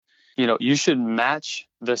you should match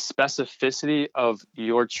the specificity of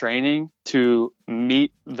your training to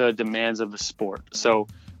meet the demands of the sport. So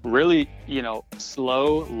really,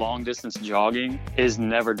 slow, long distance jogging is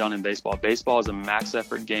never done in baseball. Baseball is a max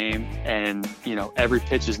effort game, and, every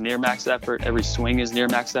pitch is near max effort. Every swing is near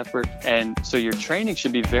max effort. And so your training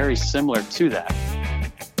should be very similar to that.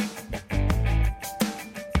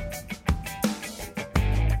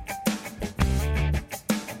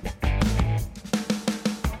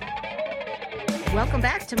 Welcome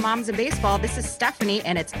back to Moms in Baseball. This is Stephanie,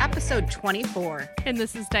 and it's episode 24. And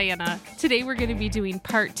this is Diana. Today we're going to be doing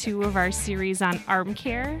part 2 of our series on arm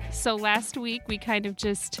care. So last week we kind of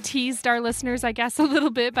just teased our listeners, I guess, a little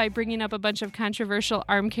bit by bringing up a bunch of controversial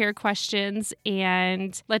arm care questions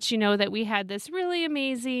and let you know that we had this really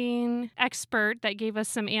amazing expert that gave us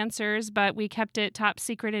some answers, but we kept it top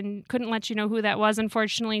secret and couldn't let you know who that was,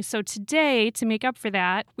 unfortunately. So today, to make up for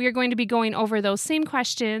that, we are going to be going over those same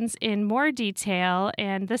questions in more detail.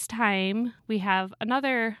 And this time we have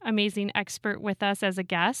another amazing expert with us as a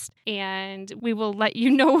guest, and we will let you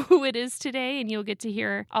know who it is today, and you'll get to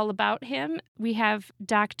hear all about him. We have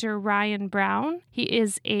Dr. Ryan Brown. He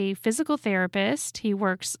is a physical therapist. He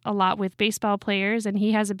works a lot with baseball players, and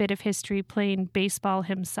he has a bit of history playing baseball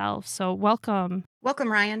himself. So welcome.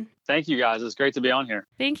 Welcome, Ryan. Thank you, guys. It's great to be on here.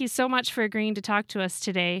 Thank you so much for agreeing to talk to us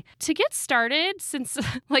today. To get started, since,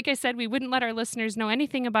 like I said, we wouldn't let our listeners know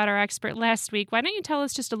anything about our expert last week, why don't you tell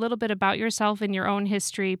us just a little bit about yourself and your own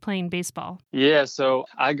history playing baseball? Yeah, so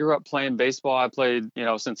I grew up playing baseball. I played,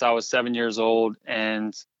 since I was 7 years old,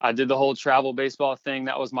 and I did the whole travel baseball thing.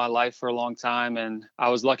 That was my life for a long time. And I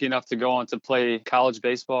was lucky enough to go on to play college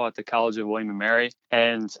baseball at the College of William & Mary.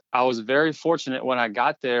 And I was very fortunate when I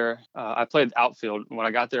got there. I played outfield. When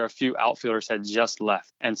I got there, a few outfielders had just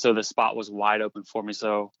left. And so the spot was wide open for me.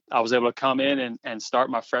 So I was able to come in and start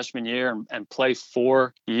my freshman year and play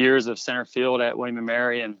 4 years of center field at William &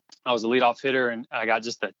 Mary. And I was a leadoff hitter, and I got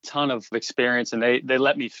just a ton of experience, and they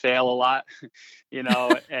let me fail a lot,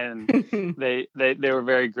 and they were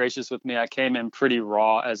very gracious with me. I came in pretty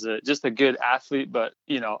raw as just a good athlete, but,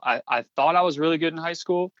 I thought I was really good in high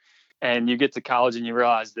school, and you get to college and you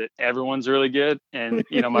realize that everyone's really good. And,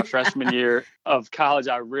 my freshman year of college,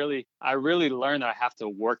 I really learned that I have to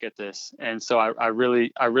work at this. And so I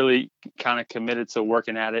really kind of committed to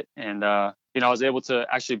working at it. And, I was able to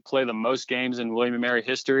actually play the most games in William & Mary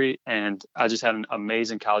history, and I just had an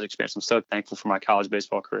amazing college experience. I'm so thankful for my college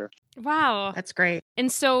baseball career. Wow. That's great.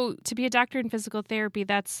 And so to be a doctor in physical therapy,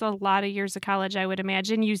 that's a lot of years of college, I would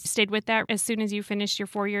imagine. You stayed with that as soon as you finished your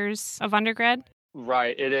 4 years of undergrad?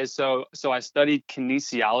 Right. It is. So I studied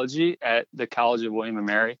kinesiology at the College of William &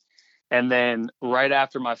 Mary. And then right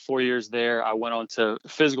after my 4 years there, I went on to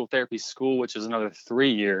physical therapy school, which is another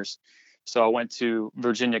 3 years. So I went to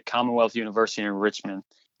Virginia Commonwealth University in Richmond.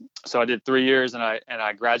 So I did 3 years, and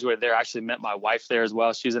I graduated there. I actually met my wife there as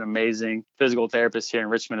well. She's an amazing physical therapist here in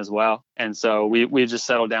Richmond as well. And so we just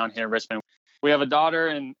settled down here in Richmond. We have a daughter,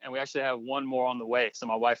 and we actually have one more on the way. So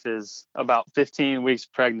my wife is about 15 weeks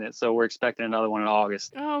pregnant. So we're expecting another one in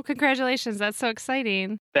August. Oh, congratulations. That's so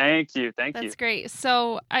exciting. Thank you. That's great.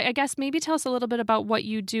 So I guess maybe tell us a little bit about what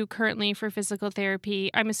you do currently for physical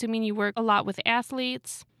therapy. I'm assuming you work a lot with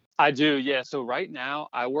athletes. I do, yeah. So right now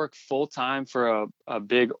I work full time for a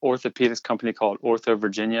big orthopedics company called Ortho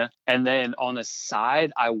Virginia. And then on the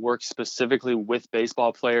side, I work specifically with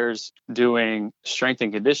baseball players doing strength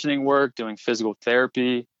and conditioning work, doing physical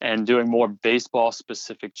therapy, and doing more baseball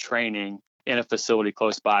specific training in a facility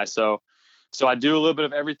close by. So I do a little bit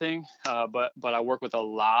of everything, but I work with a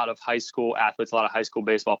lot of high school athletes, a lot of high school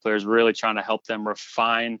baseball players, really trying to help them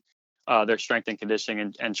refine their strength and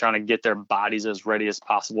conditioning and trying to get their bodies as ready as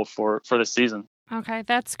possible for the season. Okay,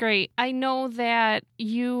 that's great. I know that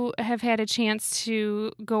you have had a chance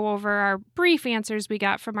to go over our brief answers we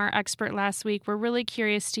got from our expert last week. We're really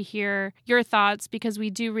curious to hear your thoughts because we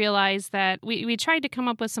do realize that we tried to come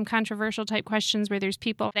up with some controversial type questions where there's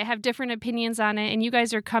people that have different opinions on it, and you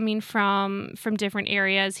guys are coming from different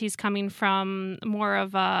areas. He's coming from more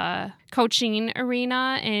of a coaching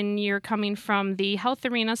arena, and you're coming from the health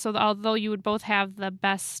arena. So although you would both have the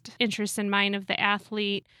best interest in mind of the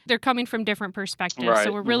athlete, they're coming from different perspectives. Right.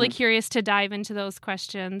 So we're really curious to dive into those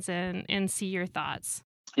questions and see your thoughts.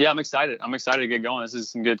 Yeah, I'm excited. I'm excited to get going. This is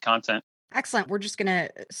some good content. Excellent. We're just going to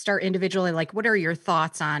start individually. Like, what are your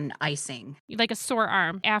thoughts on icing? Like a sore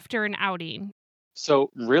arm after an outing. So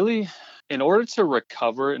really, in order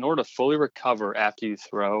to fully recover after you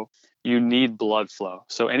throw, you need blood flow.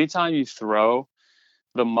 So anytime you throw,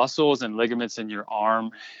 the muscles and ligaments in your arm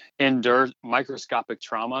endure microscopic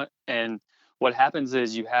trauma. And what happens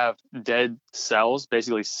is you have dead cells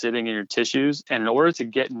basically sitting in your tissues. And in order to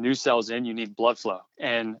get new cells in, you need blood flow.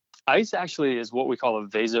 And ice actually is what we call a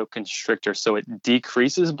vasoconstrictor. So it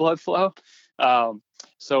decreases blood flow.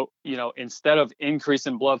 So, instead of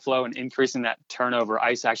increasing blood flow and increasing that turnover,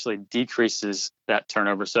 ice actually decreases that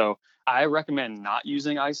turnover. So I recommend not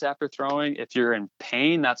using ice after throwing. If you're in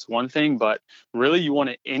pain, that's one thing, but really you want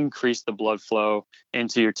to increase the blood flow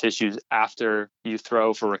into your tissues after you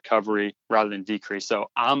throw for recovery rather than decrease. So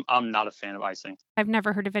I'm not a fan of icing. I've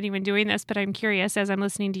never heard of anyone doing this, but I'm curious as I'm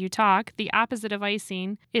listening to you talk. The opposite of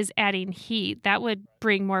icing is adding heat. That would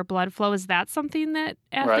bring more blood flow. Is that something that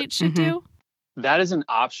athletes should do? That is an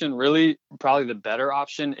option. Really, probably the better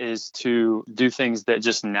option is to do things that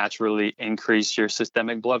just naturally increase your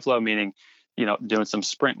systemic blood flow, meaning, doing some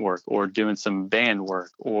sprint work or doing some band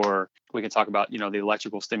work, or we can talk about, the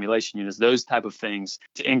electrical stimulation units, those type of things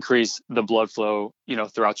to increase the blood flow,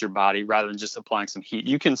 throughout your body rather than just applying some heat.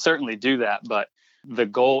 You can certainly do that, but the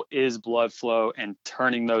goal is blood flow and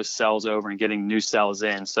turning those cells over and getting new cells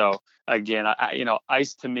in. So again,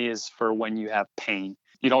 ice to me is for when you have pain.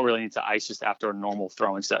 You don't really need to ice just after a normal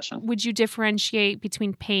throwing session. Would you differentiate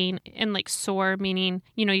between pain and like sore, meaning,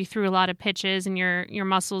 you threw a lot of pitches and your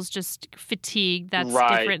muscles just fatigued? That's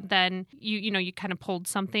different than you kind of pulled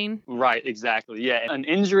something. Right, exactly. Yeah. An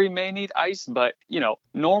injury may need ice, but,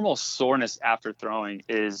 normal soreness after throwing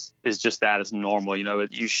is just that. It's normal.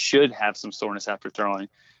 You should have some soreness after throwing.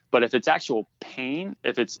 But if it's actual pain,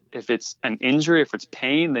 if it's an injury, if it's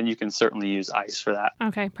pain, then you can certainly use ice for that.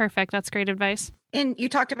 Okay, perfect. That's great advice. And you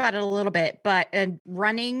talked about it a little bit, but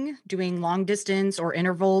running, doing long distance or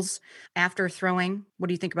intervals after throwing, what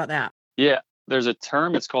do you think about that? Yeah, there's a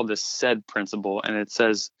term, it's called the SAID principle, and it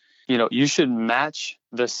says, you should match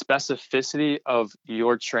the specificity of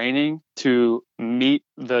your training to meet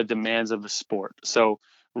the demands of the sport. So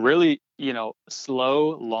really,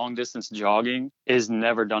 slow, long distance jogging is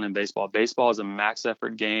never done in baseball. Baseball is a max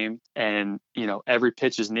effort game, and, every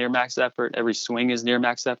pitch is near max effort. Every swing is near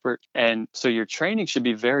max effort. And so your training should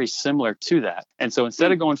be very similar to that. And so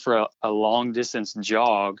instead of going for a long distance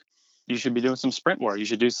jog, you should be doing some sprint work. You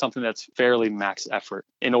should do something that's fairly max effort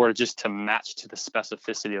in order just to match to the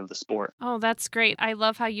specificity of the sport. Oh, that's great. I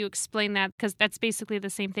love how you explain that, because that's basically the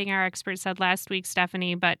same thing our expert said last week,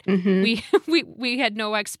 Stephanie, but we had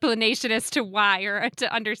no explanation as to why or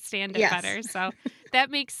to understand it better. So that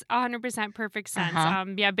makes 100% perfect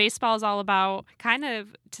sense. Baseball is all about kind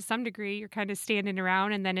of, to some degree, you're kind of standing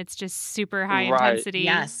around and then it's just super high intensity.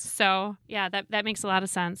 Yes. So that makes a lot of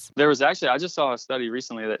sense. There was actually, I just saw a study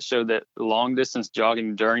recently that showed that long distance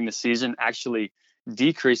jogging during the season actually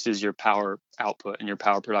decreases your power output and your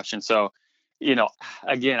power production. So,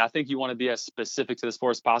 again, I think you want to be as specific to the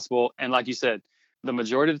sport as possible. And like you said, the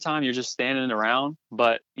majority of the time you're just standing around,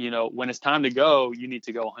 but when it's time to go, you need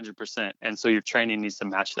to go 100%. And so your training needs to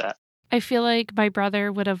match that. I feel like my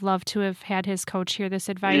brother would have loved to have had his coach hear this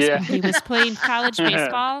advice when he was playing college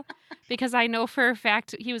baseball, because I know for a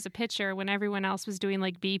fact he was a pitcher when everyone else was doing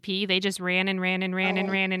like BP. They just ran and ran and ran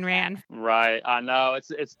and ran and ran. Right. I know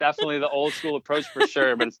it's definitely the old school approach for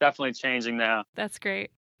sure, but it's definitely changing now. That's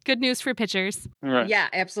great. Good news for pitchers. Right. Yeah,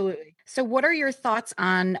 absolutely. So what are your thoughts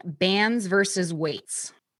on bands versus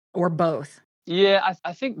weights, or both? Yeah,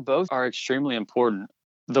 I think both are extremely important.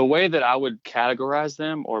 The way that I would categorize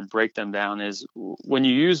them or break them down is when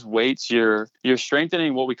you use weights, you're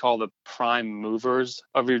strengthening what we call the prime movers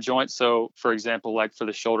of your joint. So for example, like for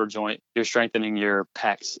the shoulder joint, you're strengthening your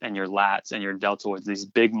pecs and your lats and your deltoids, these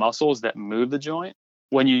big muscles that move the joint.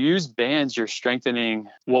 When you use bands, you're strengthening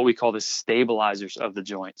what we call the stabilizers of the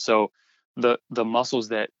joint. So the muscles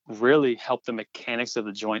that really help the mechanics of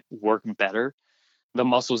the joint work better, the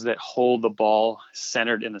muscles that hold the ball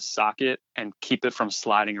centered in the socket and keep it from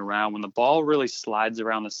sliding around. When the ball really slides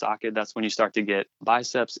around the socket, that's when you start to get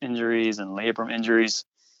biceps injuries and labrum injuries.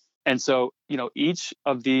 And so, each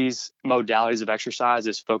of these modalities of exercise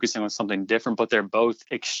is focusing on something different, but they're both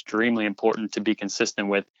extremely important to be consistent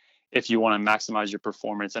with if you want to maximize your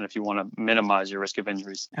performance and if you want to minimize your risk of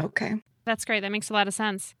injuries. Okay. That's great. That makes a lot of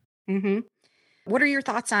sense. Mm-hmm. What are your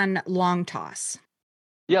thoughts on long toss?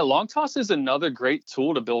 Yeah, long toss is another great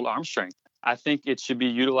tool to build arm strength. I think it should be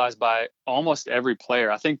utilized by almost every player.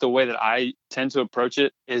 I think the way that I tend to approach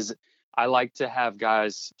it is I like to have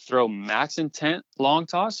guys throw max intent long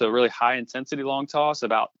toss, so really high intensity long toss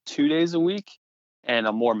about 2 days a week, and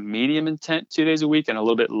a more medium intent 2 days a week, and a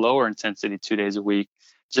little bit lower intensity 2 days a week,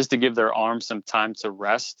 just to give their arms some time to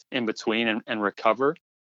rest in between and recover.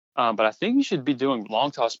 But I think you should be doing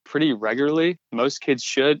long toss pretty regularly. Most kids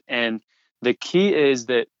should. And the key is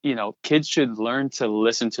that, kids should learn to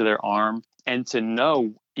listen to their arm and to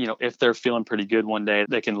know, if they're feeling pretty good one day,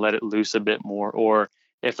 they can let it loose a bit more, or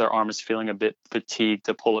if their arm is feeling a bit fatigued,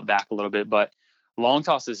 to pull it back a little bit. But long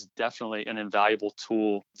toss is definitely an invaluable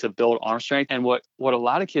tool to build arm strength. And what a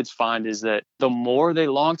lot of kids find is that the more they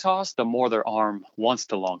long toss, the more their arm wants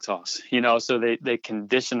to long toss, so they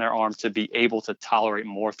condition their arm to be able to tolerate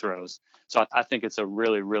more throws. So I think it's a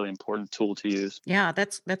really, really important tool to use. Yeah,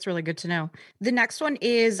 that's really good to know. The next one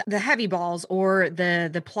is the heavy balls, or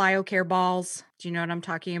the PlyoCare balls. Do you know what I'm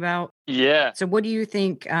talking about? Yeah. So what do you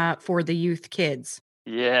think for the youth kids?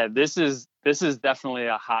 Yeah, this is definitely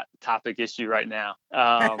a hot topic issue right now.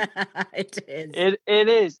 It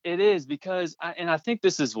is. It is because, I think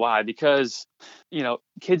this is why, because,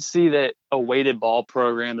 kids see that a weighted ball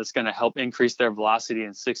program that's going to help increase their velocity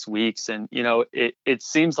in 6 weeks. And, it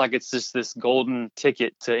seems like it's just this golden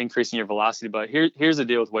ticket to increasing your velocity. But here's the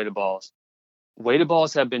deal with weighted balls. Weighted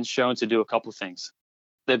balls have been shown to do a couple things.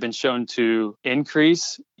 They've been shown to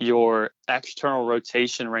increase your external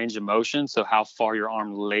rotation range of motion, so how far your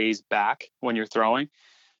arm lays back when you're throwing.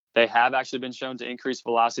 They have actually been shown to increase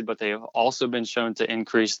velocity, but they have also been shown to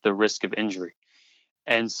increase the risk of injury.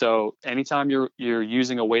 And so anytime you're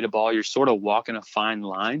using a weighted ball, you're sort of walking a fine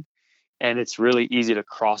line, and it's really easy to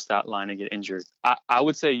cross that line and get injured. I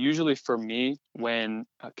would say usually for me, when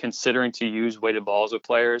considering to use weighted balls with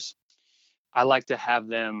players, I like to have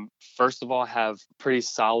them, first of all, have pretty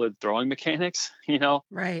solid throwing mechanics.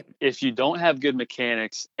 Right. If you don't have good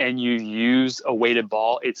mechanics and you use a weighted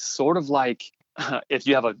ball, it's sort of like if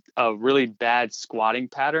you have a really bad squatting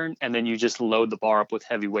pattern and then you just load the bar up with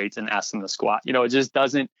heavy weights and ask them to squat. It just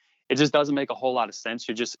doesn't make a whole lot of sense.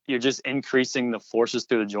 You're just increasing the forces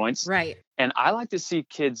through the joints. Right. And I like to see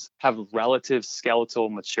kids have relative skeletal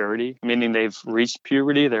maturity, meaning they've reached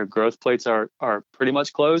puberty, their growth plates are pretty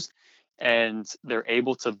much closed, and they're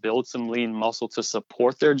able to build some lean muscle to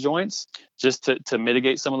support their joints, just to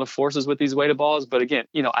mitigate some of the forces with these weighted balls. But again,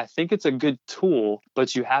 I think it's a good tool,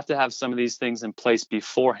 but you have to have some of these things in place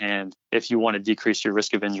beforehand if you want to decrease your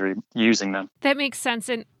risk of injury using them. That makes sense.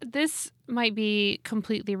 And this might be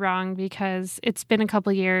completely wrong because it's been a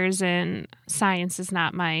couple years and science is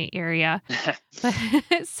not my area. But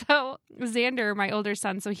so Xander, my older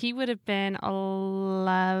son, so he would have been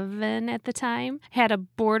 11 at the time, had a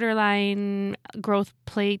borderline growth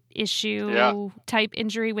plate issue type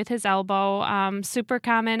injury with his elbow. Super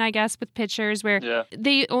common, I guess, with pitchers where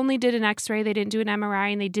they only did an x-ray. They didn't do an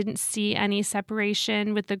MRI and they didn't see any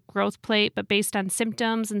separation with the growth plate, but based on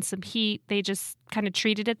symptoms and some heat, they just kind of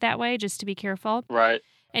treated it that way just to be careful. Right.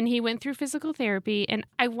 And he went through physical therapy. And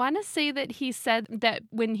I want to say that he said that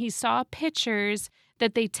when he saw pitchers,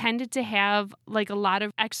 that they tended to have like a lot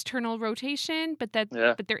of external rotation, but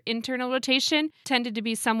their internal rotation tended to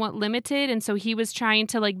be somewhat limited. And so he was trying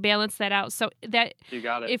to like balance that out. So that you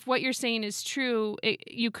got it. If what you're saying is true,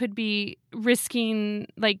 you could be risking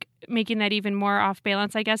like making that even more off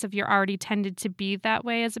balance, I guess, if you're already tended to be that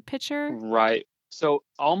way as a pitcher. Right. So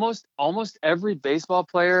almost every baseball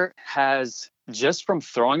player has, just from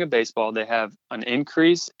throwing a baseball, they have an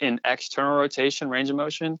increase in external rotation range of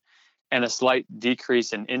motion and a slight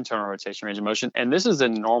decrease in internal rotation range of motion. And this is a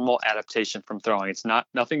normal adaptation from throwing. It's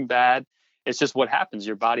nothing bad. It's just what happens.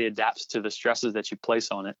 Your body adapts to the stresses that you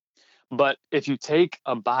place on it. But if you take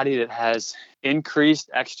a body that has increased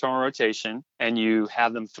external rotation and you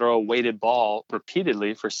have them throw a weighted ball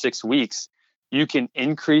repeatedly for 6 weeks, you can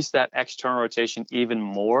increase that external rotation even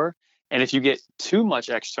more. And if you get too much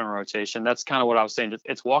external rotation, that's kind of what I was saying.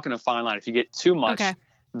 It's walking a fine line. If you get too much,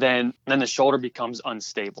 then the shoulder becomes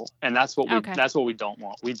unstable. And that's what we don't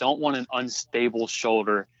want. We don't want an unstable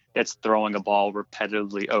shoulder that's throwing a ball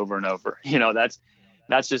repetitively over and over.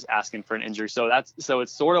 That's just asking for an injury. So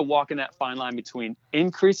it's sort of walking that fine line between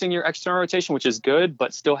increasing your external rotation, which is good,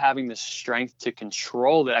 but still having the strength to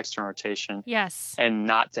control the external rotation. Yes. And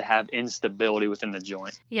not to have instability within the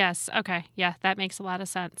joint. Yes. Okay. Yeah, that makes a lot of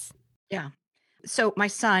sense. Yeah. So my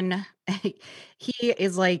son, he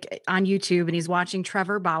is like on YouTube and he's watching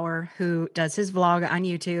Trevor Bauer, who does his vlog on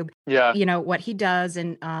YouTube. Yeah. What he does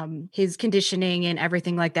and his conditioning and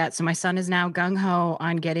everything like that. So my son is now gung ho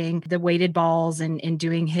on getting the weighted balls and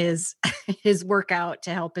doing his his workout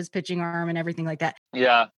to help his pitching arm and everything like that.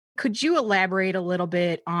 Yeah. Could you elaborate a little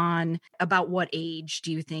bit on about what age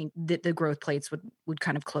do you think that the growth plates would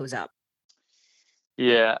kind of close up?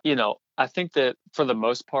 Yeah. I think that for the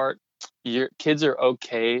most part, your kids are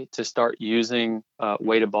okay to start using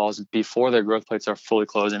weighted balls before their growth plates are fully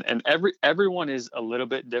closed. And everyone is a little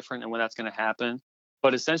bit different in when that's going to happen.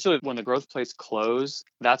 But essentially, when the growth plates close,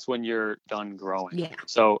 that's when you're done growing. Yeah.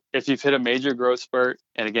 So if you've hit a major growth spurt,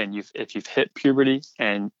 and again, if you've hit puberty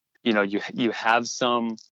and you have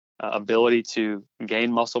some ability to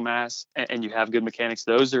gain muscle mass, and you have good mechanics.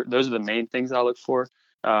 Those are the main things that I look for.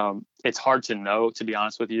 It's hard to know, to be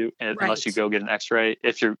honest with you, unless you go get an X-ray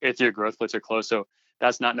if your growth plates are close. So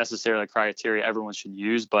that's not necessarily a criteria everyone should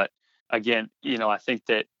use. But again, I think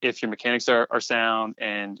that if your mechanics are sound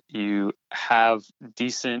and you have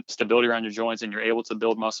decent stability around your joints and you're able to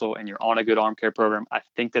build muscle and you're on a good arm care program, I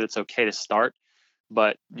think that it's okay to start.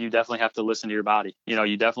 But you definitely have to listen to your body.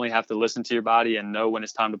 You definitely have to listen to your body and know when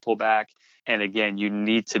it's time to pull back. And again, you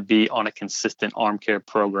need to be on a consistent arm care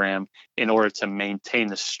program in order to maintain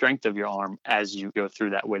the strength of your arm as you go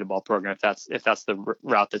through that weighted ball program, if that's the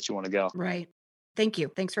route that you want to go. Right. Thank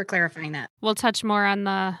you. Thanks for clarifying that. We'll touch more on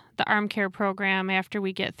the arm care program after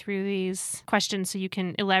we get through these questions, so you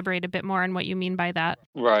can elaborate a bit more on what you mean by that.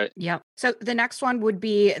 Right. Yep. So the next one would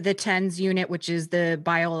be the TENS unit, which is the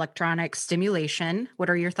bioelectronic stimulation. What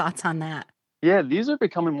are your thoughts on that? Yeah, these are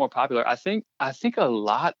becoming more popular. I think a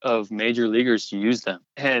lot of major leaguers use them.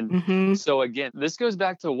 And so again, this goes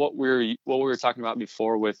back to what we were talking about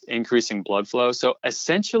before with increasing blood flow. So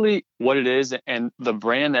essentially what it is, and the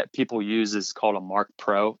brand that people use is called a Mark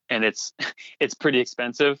Pro, and it's pretty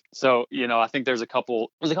expensive. So, I think there's a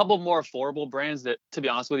couple more affordable brands that, to be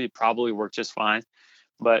honest with you, probably work just fine.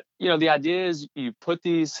 But, the idea is you put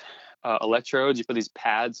these electrodes, you put these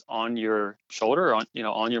pads on your shoulder,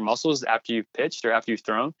 on your muscles after you've pitched or after you've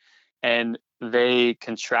thrown, and they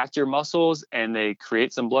contract your muscles and they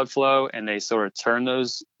create some blood flow and they sort of turn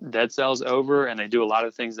those dead cells over, and they do a lot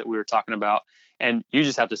of things that we were talking about. And you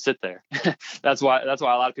just have to sit there. That's why a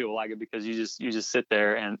lot of people like it, because you just sit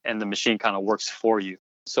there and the machine kind of works for you.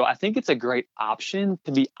 So I think it's a great option.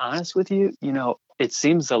 To be honest with you, it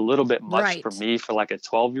seems a little bit much for me, for like a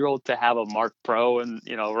 12-year-old to have a Mark Pro and,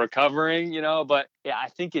 recovering, but yeah, I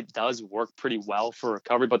think it does work pretty well for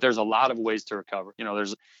recovery, but there's a lot of ways to recover.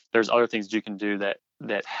 There's other things you can do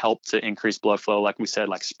that help to increase blood flow. Like we said,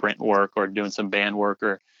 like sprint work or doing some band work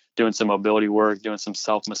or doing some mobility work, doing some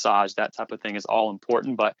self massage, that type of thing is all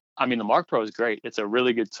important. But I mean, the Mark Pro is great. It's a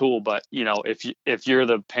really good tool, but if you're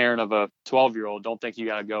the parent of a 12-year-old, don't think you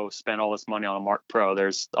got to go spend all this money on a Mark Pro.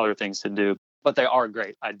 There's other things to do. But they are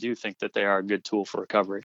great. I do think that they are a good tool for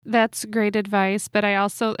recovery. That's great advice. But I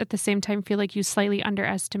also, at the same time, feel like you slightly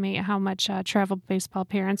underestimate how much travel baseball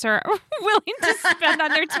parents are willing to spend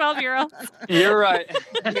on their 12-year-olds. You're right.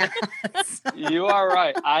 You are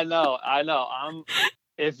right. I know.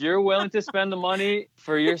 If you're willing to spend the money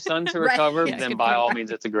for your son to recover, then by all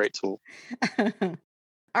means, it's a great tool.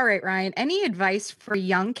 All right, Ryan. Any advice for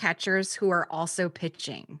young catchers who are also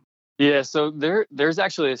pitching? Yeah, so there's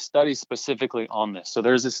actually a study specifically on this. So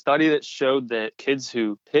there's a study that showed that kids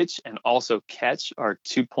who pitch and also catch are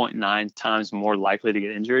 2.9 times more likely to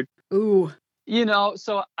get injured. Ooh.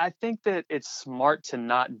 So I think that it's smart to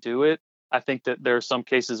not do it. I think that there are some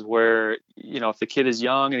cases where, if the kid is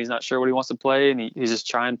young and he's not sure what he wants to play and he's just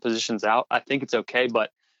trying positions out, I think it's okay.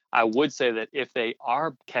 But I would say that if they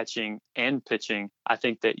are catching and pitching, I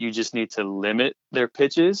think that you just need to limit their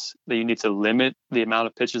pitches, that you need to limit the amount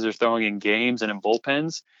of pitches they're throwing in games and in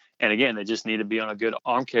bullpens. And again, they just need to be on a good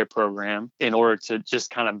arm care program in order to just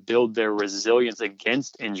kind of build their resilience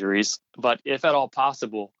against injuries. But if at all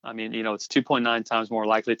possible, I mean, it's 2.9 times more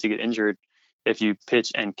likely to get injured if you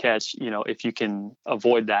pitch and catch. If you can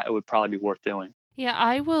avoid that, it would probably be worth doing. Yeah,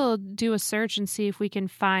 I will do a search and see if we can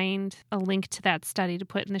find a link to that study to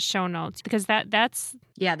put in the show notes, because that's...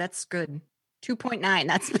 Yeah, that's good. 2.9,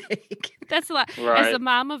 that's big. That's a lot. Right. As the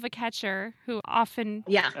mom of a catcher who often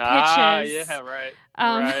pitches. Right.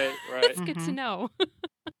 Right. It's good to know.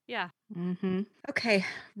 Yeah. Mm-hmm. Okay.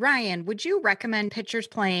 Ryan, would you recommend pitchers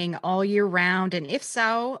playing all year round? And if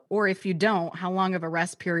so, or if you don't, how long of a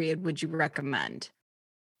rest period would you recommend?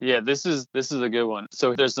 Yeah, this is a good one.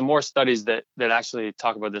 So there's some more studies that actually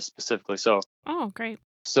talk about this specifically. So great.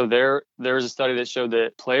 So there's a study that showed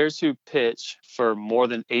that players who pitch for more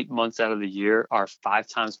than 8 months out of the year are 5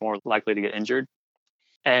 times more likely to get injured.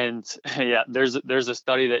 And yeah, there's a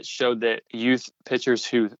study that showed that youth pitchers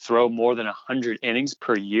who throw more than 100 innings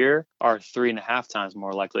per year are 3.5 times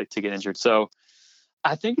more likely to get injured. So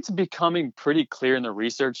I think it's becoming pretty clear in the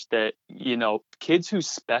research that, kids who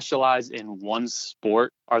specialize in one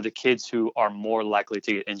sport are the kids who are more likely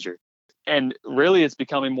to get injured. And really, it's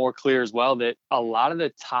becoming more clear as well that a lot of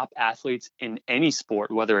the top athletes in any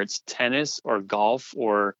sport, whether it's tennis or golf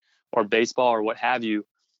or baseball or what have you,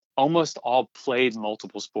 almost all played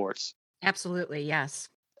multiple sports. Absolutely, yes.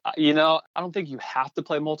 I don't think you have to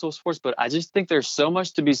play multiple sports, but I just think there's so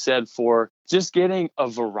much to be said for just getting a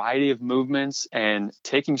variety of movements and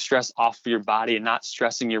taking stress off of your body and not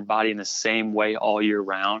stressing your body in the same way all year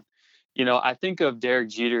round. I think of Derek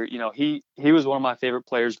Jeter. He was one of my favorite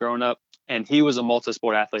players growing up, and he was a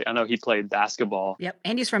multi-sport athlete. I know he played basketball. Yep,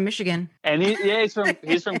 and he's from Michigan. And he's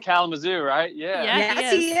from Kalamazoo, right? Yeah.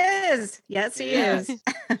 Yes, he is. Yes, he is.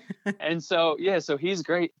 And so he's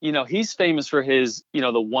great. He's famous for his,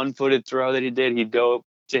 the one-footed throw that he did. He'd go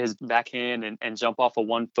to his backhand and jump off of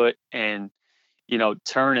 1 foot and,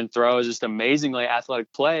 turn and throw. Is just amazingly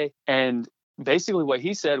athletic play. And basically what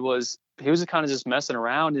he said was he was kind of just messing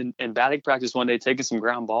around in batting practice one day, taking some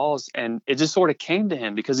ground balls. And it just sort of came to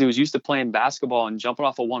him because he was used to playing basketball and jumping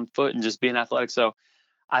off of 1 foot and just being athletic. So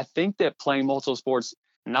I think that playing multiple sports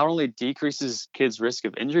not only decreases kids' risk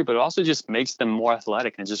of injury, but it also just makes them more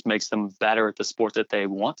athletic and just makes them better at the sport that they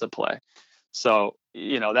want to play. So,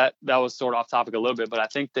 that was sort of off topic a little bit, but I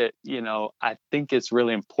think that, I think it's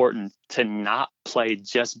really important to not play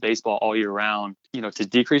just baseball all year round, to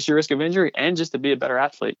decrease your risk of injury and just to be a better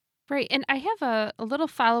athlete. Right. And I have a little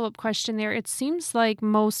follow-up question there. It seems like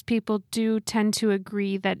most people do tend to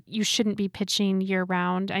agree that you shouldn't be pitching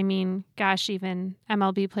year-round. I mean, gosh, even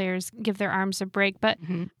MLB players give their arms a break. But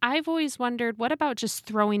I've always wondered, what about just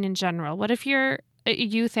throwing in general? What if you're a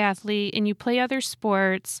youth athlete and you play other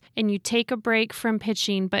sports and you take a break from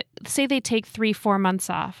pitching, but say they take 3-4 months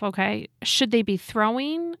off, okay? Should they be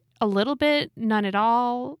throwing a little bit, none at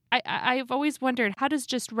all? I've always wondered, how does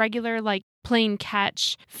just regular, playing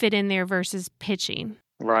catch fit in there versus pitching?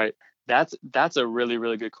 Right. That's a really,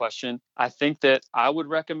 really good question. I think that I would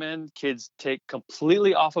recommend kids take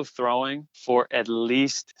completely off of throwing for at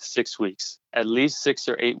least 6 weeks, at least 6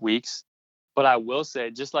 or 8 weeks. But I will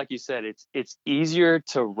say, just like you said, it's easier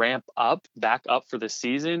to ramp back up for the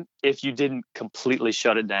season if you didn't completely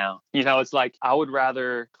shut it down. It's like I would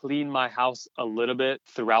rather clean my house a little bit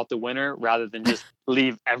throughout the winter rather than just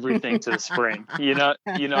leave everything to the spring. You know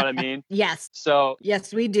what I mean? Yes. So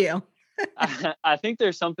yes, we do. I think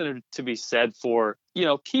there's something to be said for,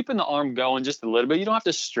 keeping the arm going just a little bit. You don't have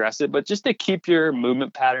to stress it, but just to keep your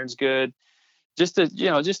movement patterns good. Just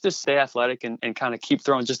to stay athletic and kind of keep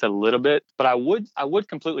throwing just a little bit. But I would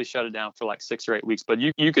completely shut it down for 6 or 8 weeks. But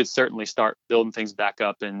you could certainly start building things back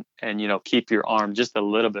up and keep your arm just a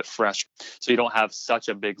little bit fresh so you don't have such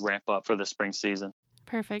a big ramp up for the spring season.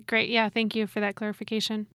 Perfect. Great. Yeah. Thank you for that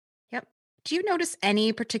clarification. Yep. Do you notice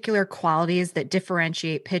any particular qualities that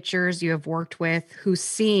differentiate pitchers you have worked with who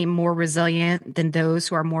seem more resilient than those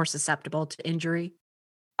who are more susceptible to injury?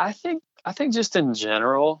 I think just in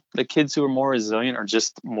general, the kids who are more resilient are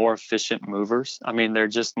just more efficient movers. I mean, they're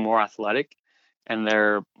just more athletic and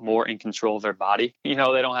they're more in control of their body. They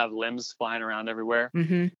don't have limbs flying around everywhere.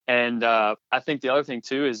 Mm-hmm. And I think the other thing,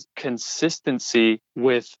 too, is consistency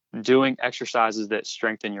with doing exercises that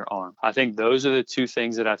strengthen your arm. I think those are the two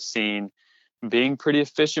things that I've seen being pretty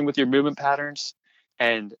efficient with your movement patterns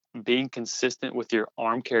and being consistent with your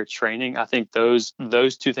arm care training. I think those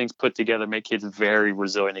two things put together make kids very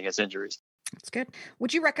resilient against injuries. That's good.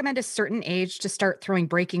 Would you recommend a certain age to start throwing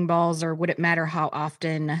breaking balls, or would it matter how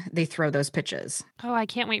often they throw those pitches? Oh, I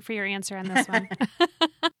can't wait for your answer on this one.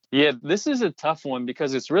 Yeah, this is a tough one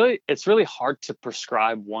because it's really hard to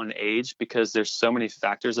prescribe one age because there's so many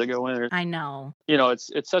factors that go in. I know.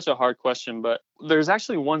 It's such a hard question, but there's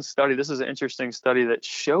actually one study. This is an interesting study that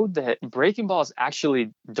showed that breaking balls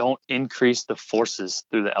actually don't increase the forces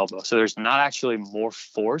through the elbow. So there's not actually more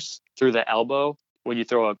force through the elbow when you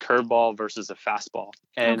throw a curveball versus a fastball.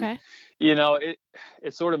 And okay.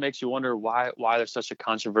 It sort of makes you wonder why there's such a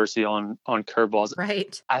controversy on curveballs.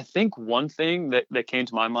 Right. I think one thing that came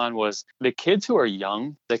to my mind was the kids who are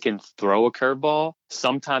young that can throw a curveball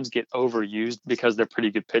sometimes get overused because they're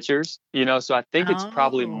pretty good pitchers. So I think it's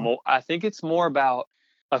probably more. I think it's more about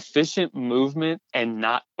efficient movement and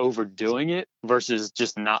not overdoing it versus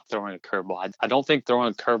just not throwing a curveball. I don't think throwing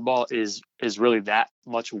a curveball is really that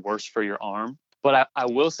much worse for your arm. But I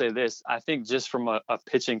will say this, I think just from a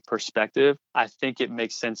pitching perspective, I think it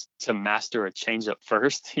makes sense to master a changeup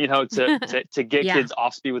first, to get kids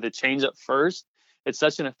off speed with a changeup first. It's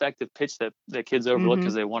such an effective pitch that kids overlook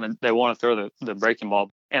because they want to throw the breaking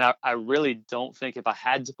ball. And I really don't think, if I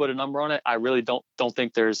had to put a number on it, I really don't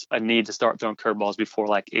think there's a need to start throwing curveballs before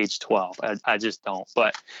age 12. I just don't.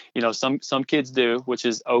 But some kids do, which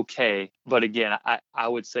is okay. But again, I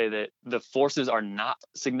would say that the forces are not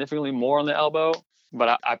significantly more on the elbow,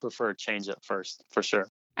 but I prefer changeup first for sure.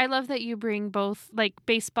 I love that you bring both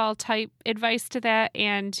baseball type advice to that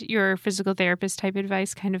and your physical therapist type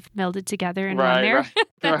advice kind of melded together in one there. Right.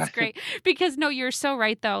 That's great. Because you're so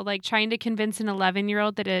right though. Trying to convince an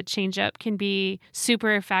 11-year-old that a changeup can be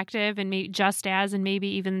super effective and maybe just as, and maybe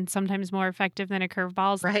even sometimes more effective than a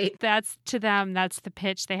curveball. Right. That's to them. That's the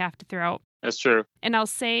pitch they have to throw. That's true. And I'll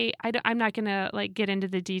say, I'm not going to like get into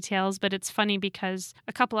the details, but it's funny because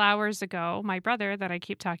a couple hours ago, my brother that I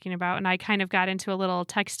keep talking about and I kind of got into a little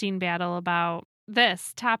texting battle about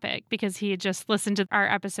this topic because he had just listened to our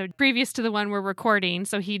episode previous to the one we're recording.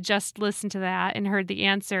 So he just listened to that and heard the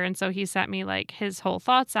answer. And so he sent me like his whole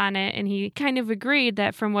thoughts on it. And he kind of agreed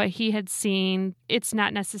that from what he had seen, it's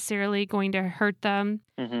not necessarily going to hurt them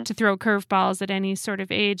to throw curveballs at any sort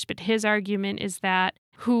of age. But his argument is that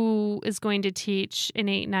who is going to teach an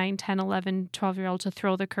 8, 9, 10, 11, 12-year-old to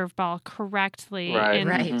throw the curveball correctly? Right.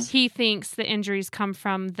 And he thinks the injuries come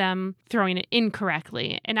from them throwing it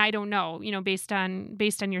incorrectly. And I don't know, based on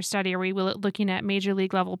your study, are we looking at major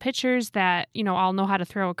league level pitchers that, all know how to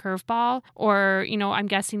throw a curveball? Or, I'm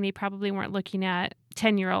guessing they probably weren't looking at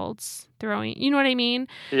 10-year-olds throwing, you know what I mean?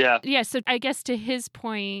 Yeah. Yeah. So I guess to his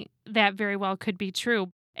point, that very well could be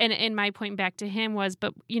true. And my point back to him was,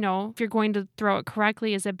 but, if you're going to throw it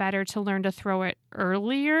correctly, is it better to learn to throw it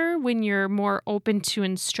earlier when you're more open to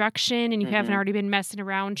instruction and you haven't already been messing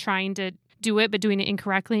around trying to do it, but doing it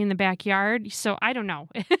incorrectly in the backyard? So I don't know.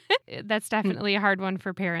 That's definitely a hard one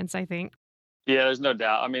for parents, I think. Yeah, there's no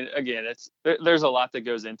doubt. I mean, again, there's a lot that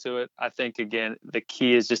goes into it. I think, again, the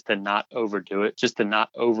key is just to not overdo it, just to not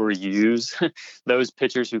overuse those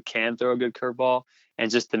pitchers who can throw a good curveball. And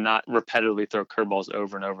just to not repetitively throw curveballs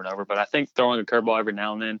over and over and over. But I think throwing a curveball every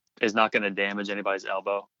now and then is not going to damage anybody's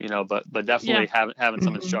elbow, but definitely having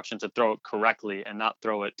some instruction to throw it correctly and not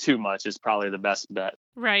throw it too much is probably the best bet.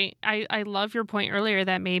 Right. I love your point earlier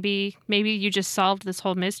that maybe you just solved this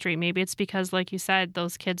whole mystery. Maybe it's because, like you said,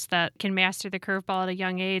 those kids that can master the curveball at a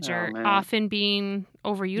young age are often being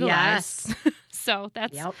overutilized. Yes. So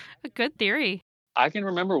that's a good theory. I can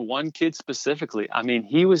remember one kid specifically. I mean,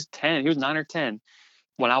 he was 10. He was 9 or 10.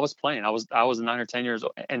 When I was playing, I was 9 or 10 years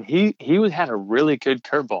old, and he had a really good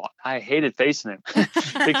curveball. I hated facing him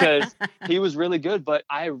because he was really good, but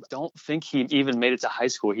I don't think he even made it to high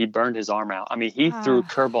school. He burned his arm out. I mean, he threw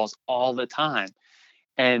curveballs all the time,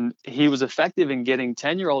 and he was effective in getting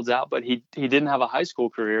 10-year-olds out, but he didn't have a high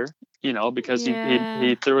school career, because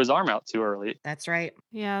he threw his arm out too early. That's right.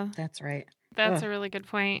 Yeah, that's right. That's a really good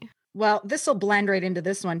point. Well, this will blend right into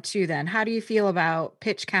this one too then. How do you feel about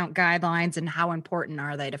pitch count guidelines and how important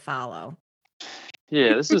are they to follow?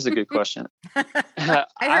 Yeah, this is a good question. I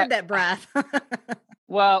heard that breath.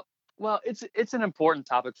 Well, it's an important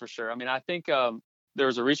topic for sure. I mean, I think there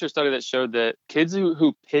was a research study that showed that kids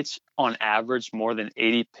who pitch on average more than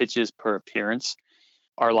 80 pitches per appearance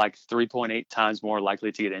are like 3.8 times more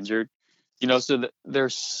likely to get injured. So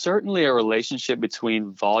there's certainly a relationship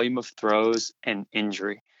between volume of throws and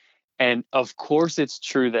injury. And of course, it's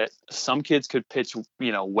true that some kids could pitch,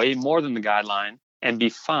 way more than the guideline and be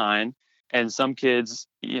fine. And some kids,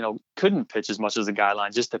 couldn't pitch as much as the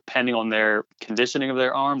guideline, just depending on their conditioning of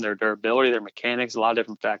their arm, their durability, their mechanics, a lot of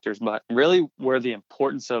different factors. But really where the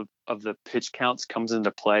importance of the pitch counts comes into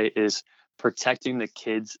play is protecting the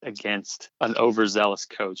kids against an overzealous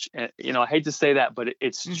coach. And, I hate to say that, but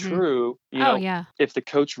it's true. If the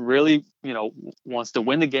coach really, wants to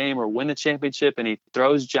win the game or win the championship and he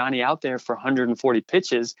throws Johnny out there for 140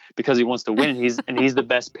 pitches because he wants to win, he's the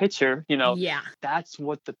best pitcher, that's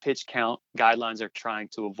what the pitch count guidelines are trying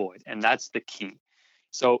to avoid. And that's the key.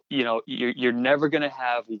 So, you're never going to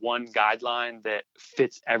have one guideline that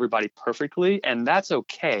fits everybody perfectly, and that's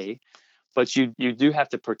okay. But you do have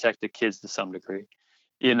to protect the kids to some degree,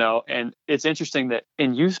 and it's interesting that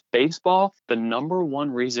in youth baseball, the number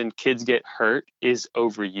one reason kids get hurt is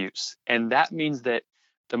overuse. And that means that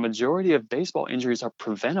the majority of baseball injuries are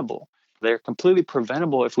preventable. They're completely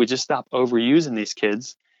preventable if we just stop overusing these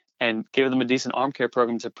kids and give them a decent arm care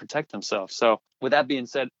program to protect themselves. So with that being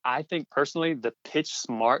said, I think personally, the Pitch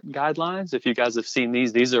Smart guidelines, if you guys have seen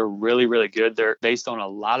these are really, really good. They're based on a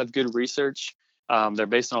lot of good research. They're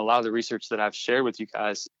based on a lot of the research that I've shared with you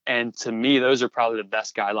guys. And to me, those are probably the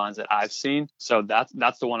best guidelines that I've seen. So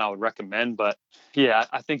that's the one I would recommend. But yeah,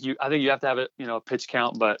 I think you have to have a pitch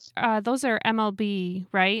count, but those are MLB,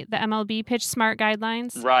 right? The MLB Pitch Smart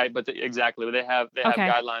guidelines. Right. But exactly. They have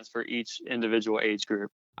guidelines for each individual age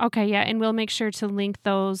group. Okay, yeah, and we'll make sure to link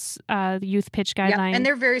those youth pitch guidelines. Yeah, and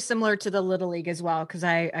they're very similar to the Little League as well, because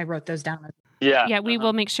I wrote those down. Yeah, we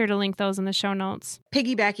will make sure to link those in the show notes.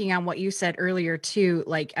 Piggybacking on what you said earlier too,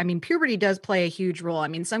 puberty does play a huge role. I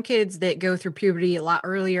mean, some kids that go through puberty a lot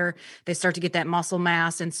earlier, they start to get that muscle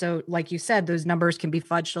mass. And so, like you said, those numbers can be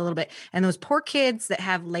fudged a little bit. And those poor kids that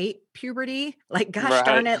have late puberty, gosh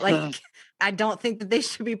darn it, I don't think that they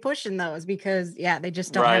should be pushing those because, they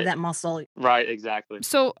just don't have that muscle. Right, exactly.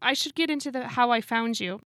 So I should get into how I found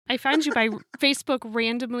you. I found you by Facebook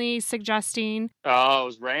randomly suggesting Oh, it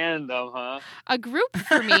was random, huh? a group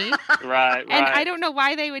for me. Right. And I don't know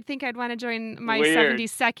why they would think I'd want to join my Weird.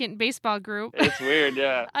 72nd baseball group It's weird,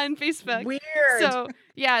 yeah. on Facebook. Weird. So,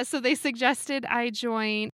 yeah, so they suggested I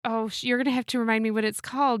join. Oh, you're going to have to remind me what it's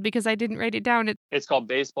called because I didn't write it down. It's called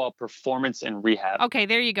Baseball Performance and Rehab. Okay,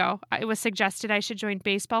 there you go. It was suggested I should join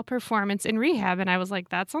Baseball Performance and Rehab. And I was like,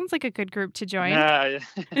 that sounds like a good group to join. Yeah.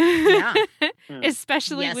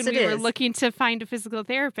 Especially Yes, when it we were is. looking to find a physical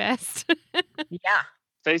therapist. Yeah.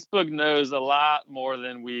 Facebook knows a lot more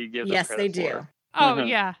than we give them Yes, they credit do. for. Oh,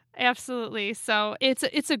 yeah, absolutely. So it's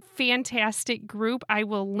a fantastic group. I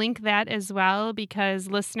will link that as well because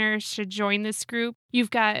listeners should join this group.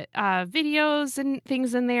 You've got videos and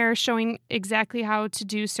things in there showing exactly how to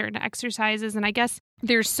do certain exercises. And I guess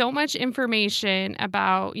there's so much information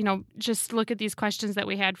about, just look at these questions that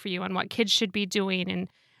we had for you on what kids should be doing. And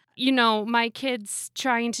my kid's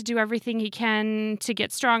trying to do everything he can to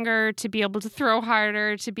get stronger, to be able to throw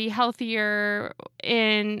harder, to be healthier.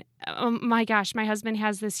 And my gosh, my husband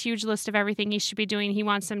has this huge list of everything he should be doing. He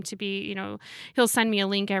wants him to be, he'll send me a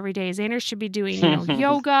link every day. Xander should be doing,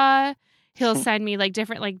 yoga. He'll send me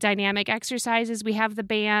different dynamic exercises. We have the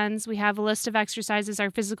bands. We have a list of exercises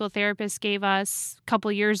our physical therapist gave us a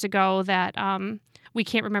couple years ago that we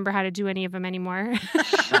can't remember how to do any of them anymore.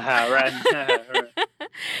 Right.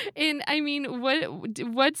 And I mean,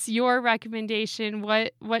 what's your recommendation?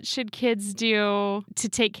 What should kids do to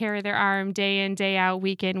take care of their arm day in, day out,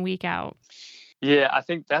 week in, week out? Yeah, I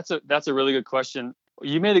think that's a really good question.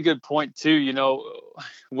 You made a good point too.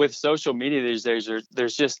 With social media these days,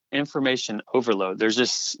 there's just information overload. There's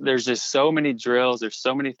just so many drills. There's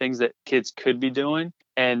so many things that kids could be doing,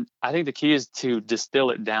 and I think the key is to distill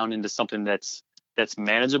it down into something that's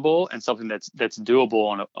manageable and something that's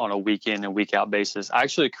doable on a week in and week out basis. I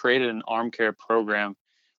actually created an arm care program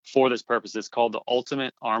for this purpose. It's called the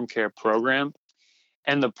Ultimate Arm Care Program.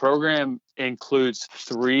 And the program includes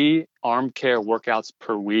 3 arm care workouts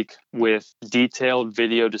per week with detailed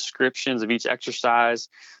video descriptions of each exercise,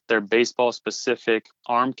 their baseball specific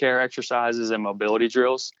arm care exercises and mobility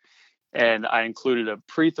drills. And I included a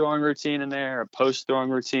pre-throwing routine in there, a post-throwing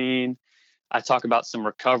routine. I talk about some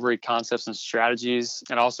recovery concepts and strategies,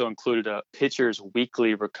 and also included a pitcher's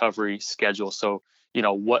weekly recovery schedule. So,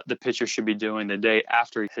 what the pitcher should be doing the day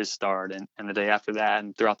after his start and the day after that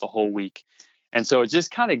and throughout the whole week. And so it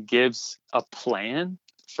just kind of gives a plan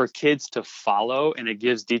for kids to follow, and it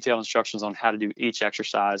gives detailed instructions on how to do each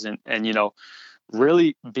exercise. And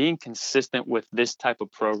really being consistent with this type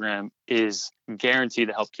of program is guaranteed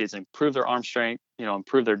to help kids improve their arm strength,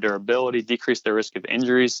 improve their durability, decrease their risk of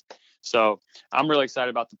injuries. So I'm really excited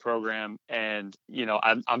about the program, and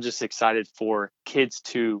I'm just excited for kids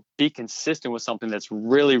to be consistent with something that's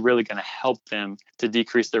really, really going to help them to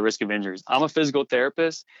decrease their risk of injuries. I'm a physical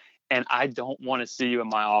therapist, and I don't want to see you in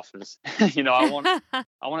my office. I want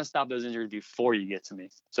to stop those injuries before you get to me.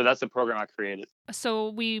 So that's the program I created. So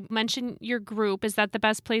we mentioned your group. Is that the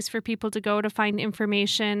best place for people to go to find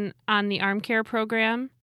information on the arm care program?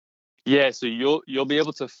 Yeah, so you'll be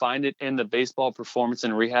able to find it in the Baseball Performance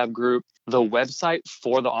and Rehab group. The website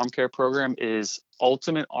for the arm care program is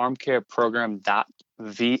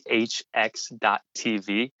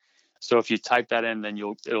ultimatearmcareprogram.vhx.tv. So if you type that in, then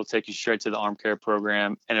it'll take you straight to the arm care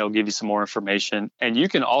program, and it'll give you some more information. And you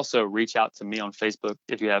can also reach out to me on Facebook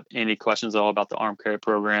if you have any questions at all about the arm care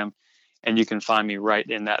program. And you can find me right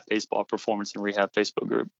in that Baseball Performance and Rehab Facebook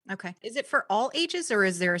group. Okay. Is it for all ages, or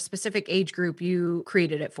is there a specific age group you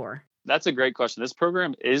created it for? That's a great question. This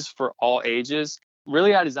program is for all ages.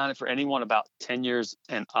 Really, I designed it for anyone about 10 years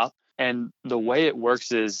and up. And the way it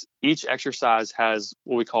works is each exercise has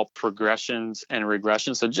what we call progressions and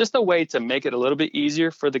regressions. So just a way to make it a little bit easier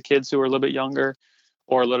for the kids who are a little bit younger,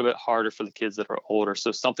 or a little bit harder for the kids that are older.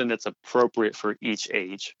 So something that's appropriate for each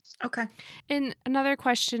age. Okay. And another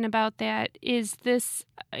question about that, is this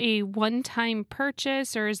a one-time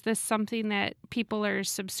purchase, or is this something that people are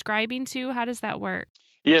subscribing to? How does that work?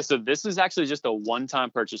 Yeah, so this is actually just a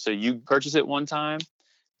one-time purchase. So you purchase it one time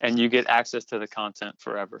and you get access to the content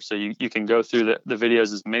forever. So you can go through the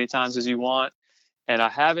videos as many times as you want. And I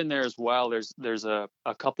have in there as well, there's a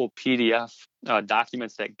couple PDF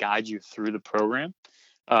documents that guide you through the program.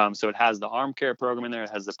 So it has the arm care program in there.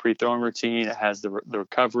 It has the pre-throwing routine. It has the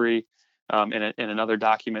recovery in another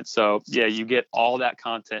document. So yeah, you get all that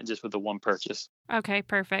content just with the one purchase. Okay,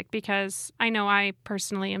 perfect. Because I know I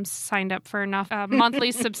personally am signed up for enough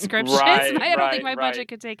monthly subscriptions. Right, I don't think my budget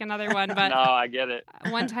could take another one, but no, I get it.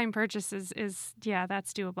 One-time purchases is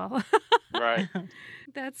that's doable. Right.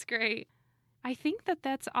 That's great. I think that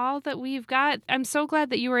that's all that we've got. I'm so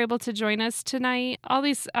glad that you were able to join us tonight. All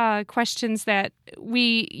these questions that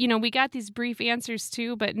we got these brief answers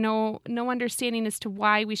to, but no understanding as to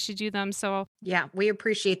why we should do them. So yeah, we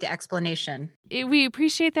appreciate the explanation. We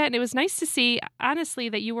appreciate that. And it was nice to see, honestly,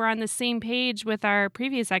 that you were on the same page with our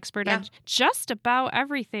previous expert on just about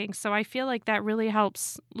everything. So I feel like that really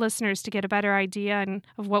helps listeners to get a better idea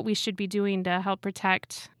of what we should be doing to help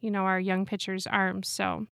protect, our young pitchers' arms.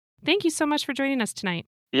 So thank you so much for joining us tonight.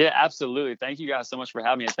 Yeah, absolutely. Thank you guys so much for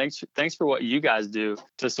having me. And thanks for what you guys do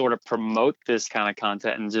to sort of promote this kind of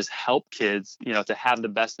content and just help kids, to have the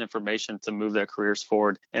best information to move their careers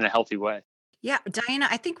forward in a healthy way. Yeah, Diana,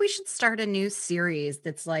 I think we should start a new series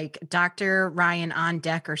that's like Dr. Ryan on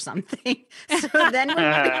deck or something. So then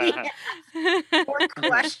when we have more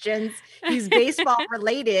questions, he's baseball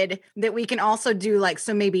related, that we can also do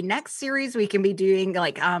so maybe next series we can be doing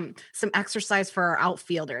some exercise for our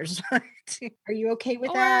outfielders. Are you okay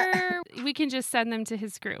with that? Or we can just send them to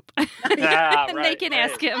his group. Yeah, and right. they can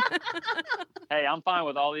ask him. Hey, I'm fine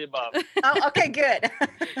with all the above. Oh, okay, good.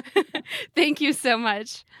 Thank you so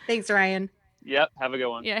much. Thanks, Ryan. Yep. Have a good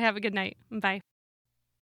one. Yeah, have a good night. Bye.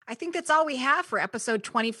 I think that's all we have for episode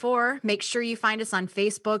 24. Make sure you find us on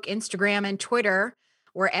Facebook, Instagram, and Twitter.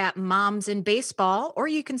 We're at Moms in Baseball, or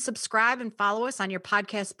you can subscribe and follow us on your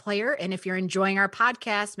podcast player. And if you're enjoying our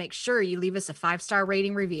podcast, make sure you leave us a 5-star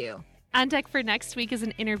rating review. On deck for next week is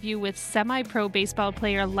an interview with semi-pro baseball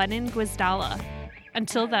player Lennon Guizdala.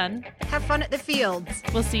 Until then, have fun at the fields.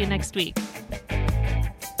 We'll see you next week.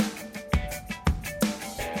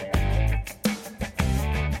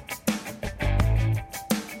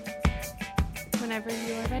 Whenever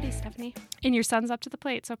you are ready, Stephanie. And your son's up to the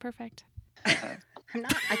plate, so perfect.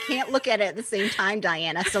 I can't look at it at the same time,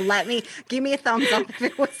 Diana. So give me a thumbs up if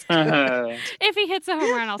it was good. If he hits a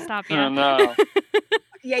home run, I'll stop you. Oh, no.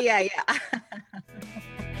 Yeah. The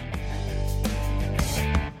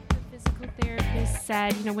physical therapist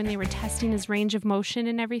said, when they were testing his range of motion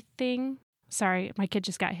and everything. Sorry, my kid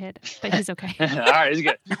just got hit, but he's okay. All right, he's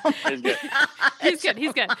good.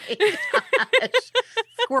 He's good.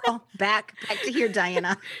 Squirrel, back to here,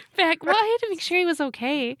 Diana. Well, I had to make sure he was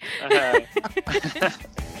okay.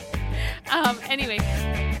 Anyway.